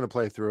bruise, but he's going to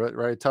play through it,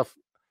 right?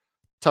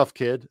 Tough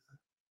kid.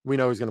 We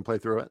know he's going to play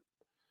through it.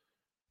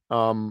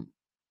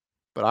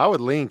 But I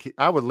would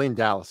lean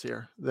Dallas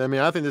here. I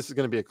mean, I think this is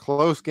going to be a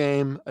close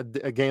game,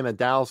 a game that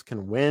Dallas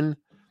can win.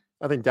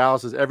 I think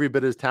Dallas is every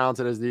bit as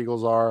talented as the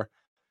Eagles are.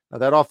 Now,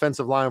 that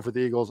offensive line for the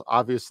Eagles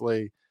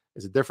obviously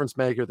is a difference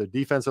maker. The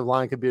defensive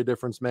line can be a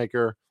difference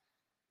maker.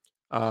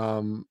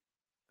 And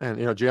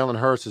Jalen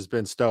Hurts has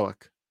been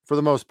stoic for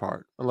the most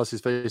part, unless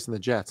he's facing the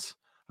Jets,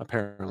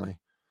 apparently.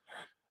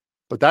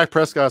 But Dak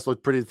Prescott's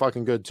looked pretty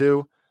fucking good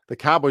too. The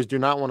Cowboys do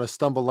not want to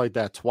stumble like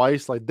that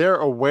twice. Like, they're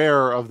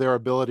aware of their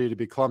ability to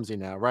be clumsy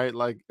now, right?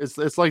 Like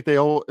it's like they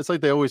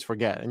always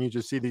forget, and you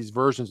just see these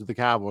versions of the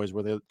Cowboys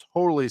where they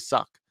totally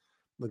suck.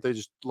 Like, they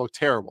just look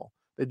terrible.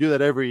 They do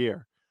that every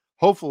year.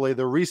 Hopefully,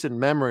 the recent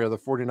memory of the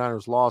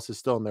 49ers loss is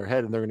still in their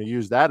head, and they're going to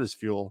use that as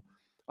fuel,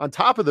 on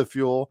top of the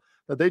fuel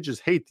that they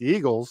just hate the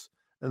Eagles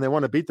and they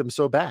want to beat them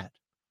so bad.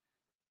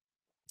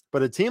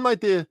 But a team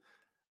like the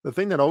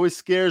thing that always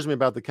scares me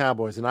about the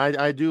Cowboys, and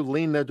I do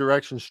lean their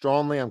direction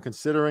strongly. I'm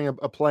considering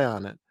a play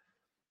on it.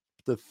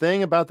 The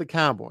thing about the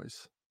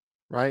Cowboys,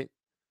 right,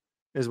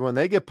 is when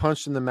they get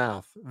punched in the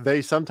mouth,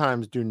 they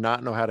sometimes do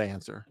not know how to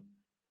answer.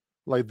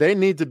 Like, they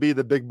need to be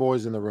the big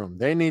boys in the room.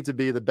 They need to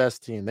be the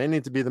best team. They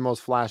need to be the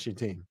most flashy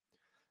team.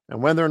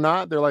 And when they're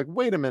not, they're like,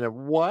 wait a minute,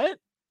 what?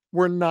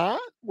 We're not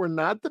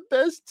the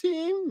best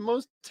team,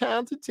 most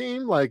talented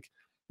team. Like,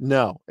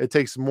 no, it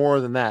takes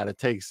more than that. It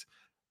takes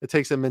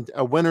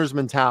a winner's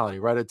mentality,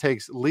 right? It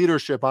takes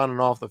leadership on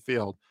and off the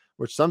field,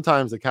 which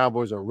sometimes the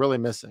Cowboys are really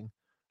missing.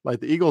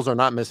 Like, the Eagles are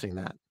not missing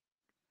that,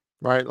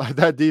 right? Like,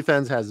 that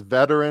defense has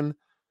veteran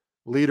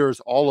leaders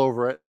all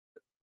over it.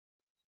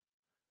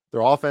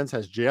 Their offense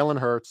has Jalen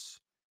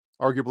Hurts,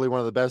 arguably one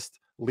of the best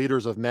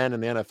leaders of men in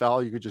the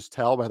NFL. You could just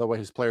tell by the way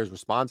his players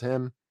respond to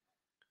him.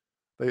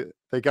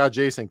 They got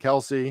Jason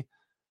Kelce,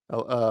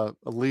 a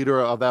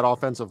leader of that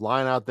offensive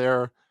line out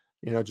there,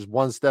 just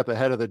one step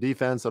ahead of the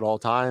defense at all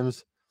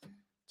times.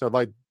 So,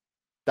 like,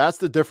 that's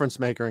the difference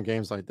maker in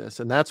games like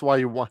this. And that's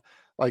why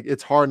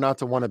it's hard not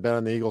to want to bet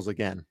on the Eagles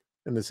again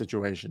in this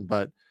situation.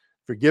 But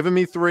if you're giving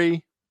me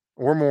 3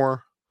 or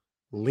more,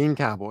 lean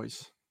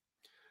Cowboys.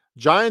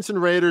 Giants and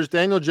Raiders.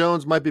 Daniel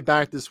Jones might be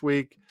back this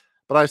week,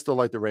 but I still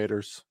like the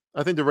Raiders.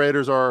 I think the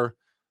Raiders are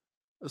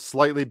a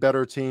slightly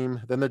better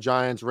team than the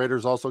Giants.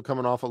 Raiders also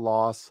coming off a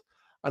loss.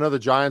 I know the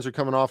Giants are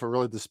coming off a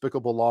really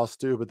despicable loss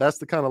too, but that's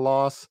the kind of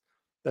loss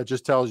that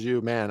just tells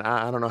you, man,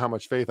 I don't know how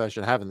much faith I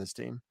should have in this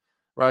team,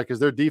 right? Because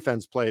their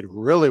defense played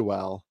really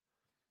well,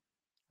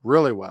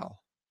 really well.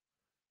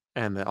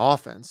 And the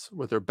offense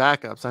with their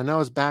backups. I know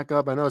it's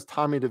backup. I know it's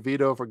Tommy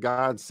DeVito, for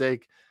God's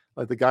sake.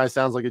 Like, the guy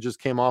sounds like it just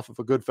came off of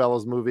a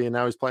Goodfellas movie, and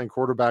now he's playing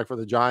quarterback for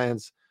the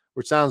Giants,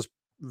 which sounds,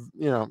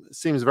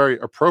 seems very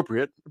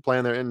appropriate,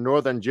 playing there in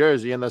northern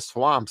Jersey in the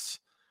swamps.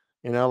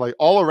 Like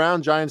all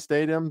around Giant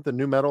Stadium, the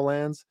new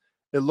Meadowlands,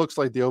 it looks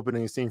like the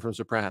opening scene from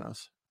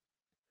Sopranos,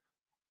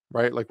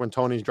 right? Like when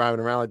Tony's driving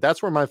around. Like,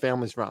 that's where my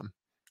family's from,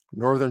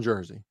 northern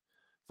Jersey.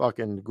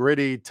 Fucking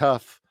gritty,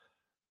 tough.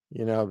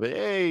 But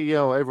hey,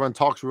 everyone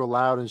talks real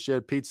loud and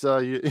shit.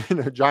 Pizza,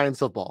 Giants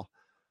football.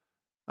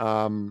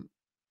 How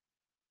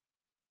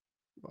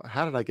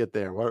did I get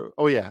there?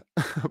 Oh yeah,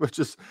 but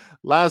just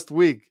last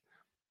week,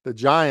 the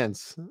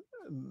Giants,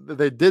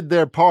 they did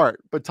their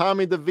part, but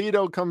Tommy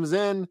DeVito comes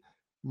in,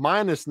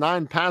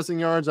 -9 passing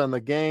yards on the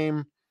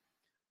game.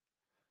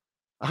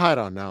 I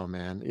don't know,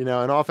 man.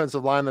 An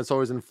offensive line that's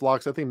always in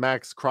flux. I think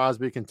Max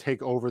Crosby can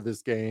take over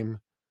this game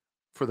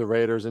for the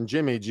Raiders, and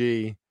Jimmy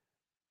G,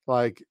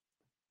 like,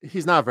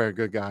 he's not very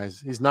good, guys.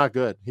 He's not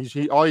good.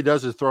 All he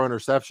does is throw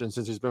interceptions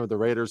since he's been with the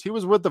Raiders. He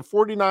was with the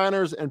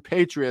 49ers and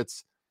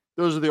Patriots.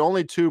 Those are the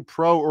only two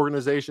pro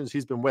organizations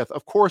he's been with.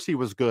 Of course he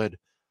was good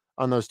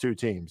on those two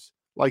teams.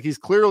 Like, he's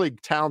clearly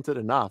talented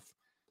enough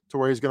to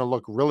where he's going to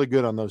look really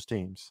good on those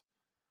teams.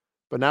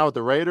 But now with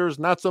the Raiders,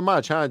 not so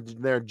much, huh?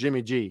 They're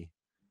Jimmy G.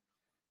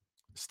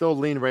 Still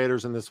lean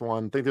Raiders in this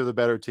one. Think they're the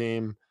better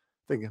team.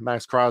 Think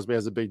Max Crosby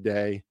has a big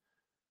day.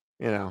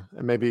 And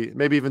maybe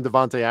even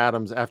Devontae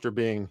Adams, after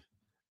being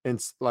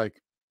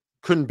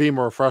couldn't be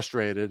more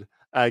frustrated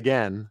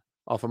again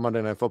off of Monday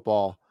Night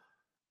Football.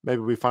 Maybe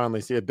we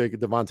finally see a big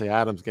Devontae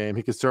Adams game.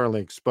 He could certainly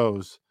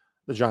expose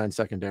the Giants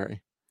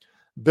secondary.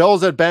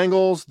 Bills at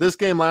Bengals. This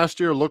game last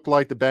year looked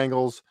like the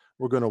Bengals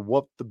were going to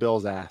whoop the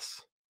Bills'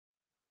 ass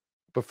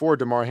before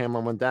DeMar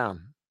Hamlin went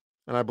down.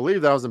 And I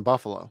believe that was in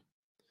Buffalo.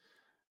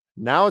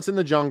 Now it's in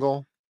the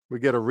jungle. We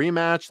get a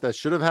rematch that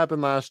should have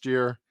happened last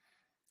year.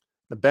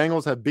 The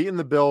Bengals have beaten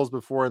the Bills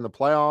before in the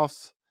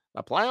playoffs.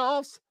 The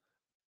playoffs?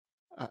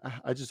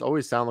 I just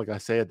always sound like I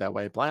say it that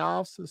way.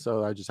 Playoffs.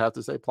 So I just have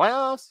to say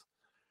playoffs.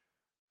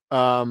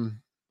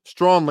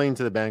 Strong lean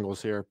to the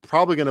Bengals here.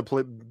 Probably going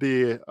to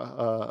be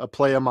a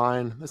play of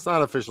mine. It's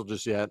not official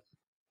just yet.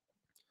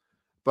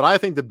 But I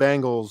think the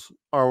Bengals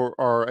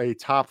are a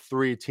top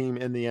 3 team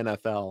in the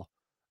NFL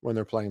when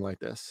they're playing like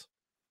this.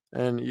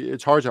 And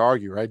it's hard to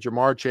argue, right?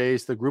 Jamar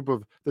Chase,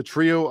 the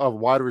trio of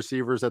wide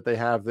receivers that they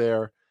have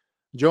there.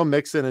 Joe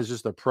Mixon is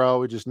just a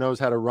pro. He just knows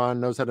how to run,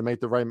 knows how to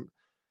make the right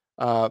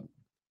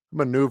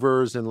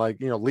maneuvers and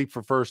leap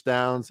for first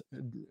downs.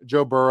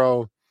 Joe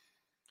Burrow,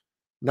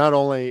 not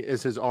only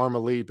is his arm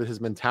elite, but his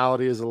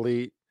mentality is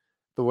elite.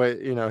 The way,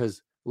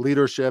 his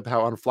leadership,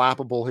 how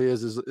unflappable he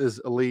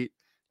is elite.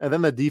 And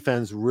then the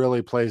defense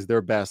really plays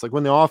their best. Like,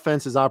 when the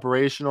offense is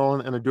operational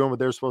and they're doing what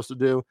they're supposed to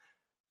do,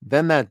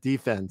 then that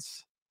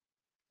defense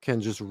can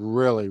just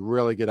really,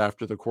 really get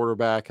after the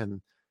quarterback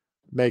and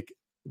make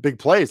big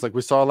plays like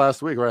we saw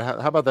last week, right?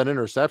 How about that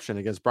interception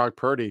against Brock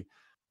Purdy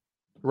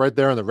right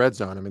there in the red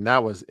zone? I mean,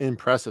 that was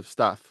impressive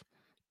stuff.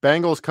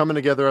 Bengals coming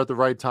together at the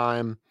right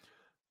time.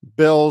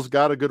 Bills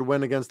got a good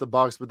win against the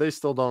Bucs, but they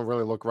still don't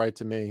really look right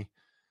to me.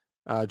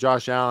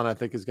 Josh Allen, I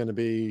think, is going to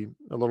be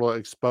a little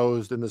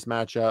exposed in this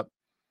matchup.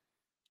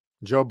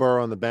 Joe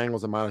Burrow and the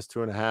Bengals at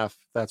 -2.5.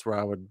 That's where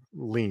I would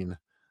lean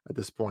at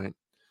this point.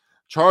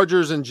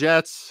 Chargers and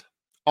Jets.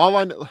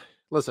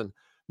 Listen,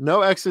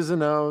 no X's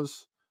and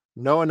O's,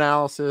 no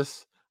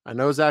analysis. I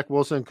know Zach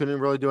Wilson couldn't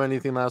really do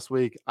anything last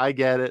week. I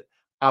get it.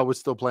 I would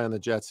still play on the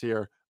Jets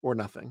here or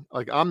nothing.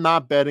 Like, I'm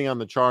not betting on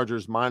the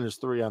Chargers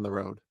 -3 on the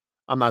road.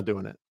 I'm not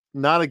doing it.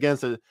 Not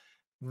against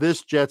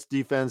this Jets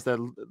defense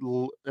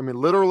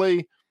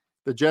literally,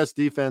 the Jets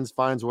defense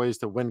finds ways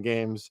to win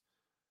games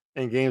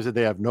in games that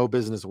they have no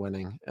business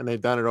winning, and they've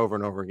done it over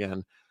and over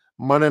again.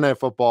 Monday Night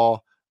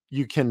Football,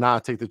 you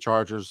cannot take the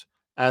Chargers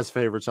as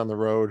favorites on the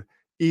road,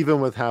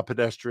 even with how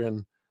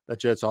pedestrian that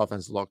Jets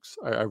offense looks.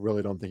 I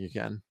really don't think you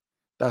can.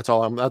 That's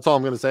all I'm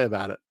going to say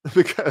about it,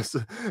 because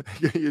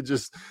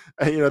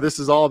this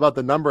is all about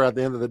the number at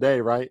the end of the day,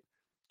 right?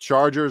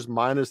 Chargers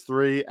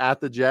 -3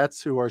 at the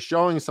Jets, who are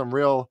showing some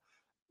real,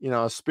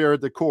 spirit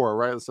de corps,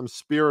 right? Some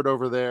spirit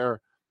over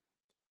there,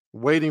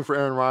 waiting for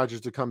Aaron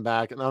Rodgers to come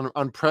back. An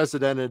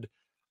unprecedented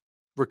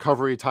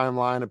recovery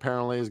timeline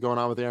apparently is going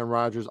on with Aaron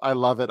Rodgers. I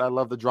love it. I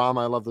love the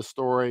drama. I love the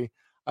story.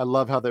 I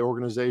love how the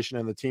organization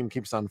and the team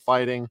keeps on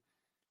fighting.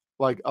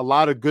 Like, a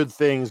lot of good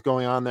things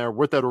going on there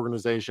with that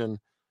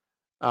organization.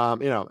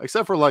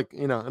 Except for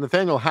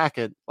Nathaniel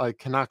Hackett,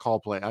 cannot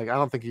call play. I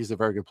don't think he's a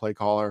very good play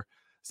caller.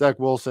 Zach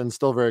Wilson,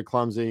 still very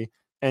clumsy.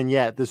 And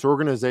yet this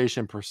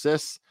organization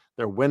persists.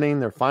 They're winning.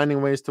 They're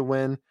finding ways to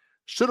win.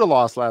 Should have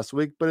lost last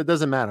week, but it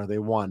doesn't matter. They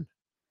won,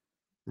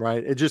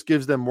 right? It just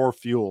gives them more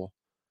fuel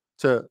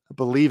to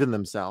believe in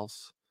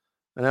themselves.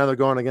 And now they're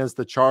going against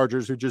the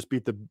Chargers, who just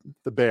beat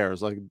the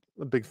Bears. Like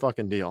a big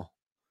fucking deal.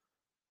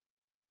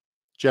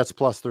 Jets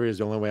 +3 is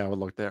the only way I would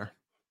look there.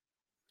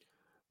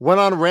 Went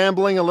on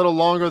rambling a little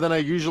longer than I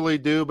usually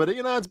do, but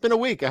it's been a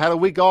week. I had a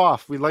week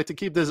off. We like to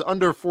keep this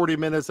under 40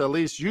 minutes at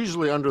least,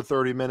 usually under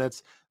 30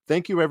 minutes.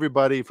 Thank you,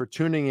 everybody, for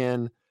tuning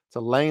in to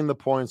Laying the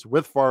Points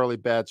with Farley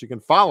Bets. You can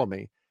follow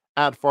me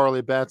at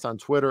Farley Bets on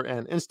Twitter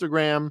and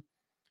Instagram.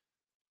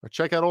 Or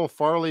check out old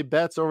Farley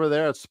Bets over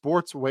there at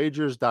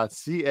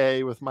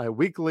sportswagers.ca with my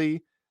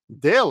weekly,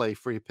 daily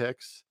free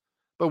picks,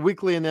 but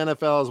weekly in the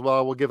NFL as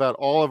well. We'll give out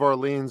all of our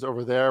leans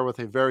over there with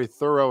a very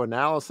thorough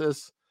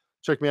analysis.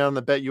 Check me out on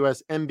the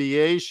BetUS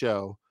NBA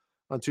show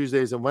on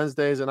Tuesdays and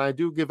Wednesdays. And I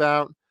do give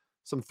out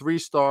some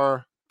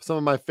 3-star, some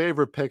of my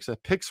favorite picks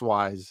at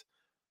PicksWise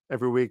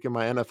every week in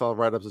my NFL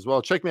write-ups as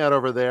well. Check me out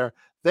over there.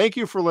 Thank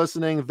you for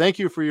listening. Thank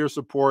you for your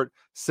support.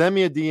 Send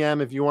me a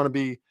DM if you want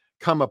to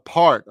become a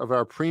part of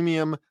our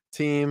premium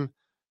team.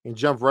 You can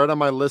jump right on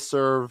my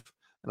listserv,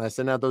 and I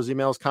send out those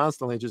emails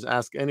constantly. Just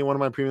ask any one of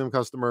my premium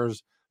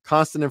customers.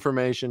 Constant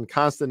information,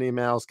 constant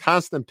emails,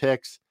 constant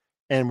picks,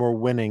 and we're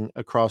winning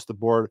across the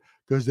board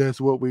because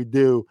that's what we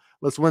do.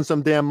 Let's win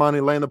some damn money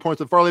laying the points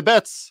with Farley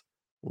Bets.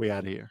 We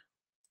out of here.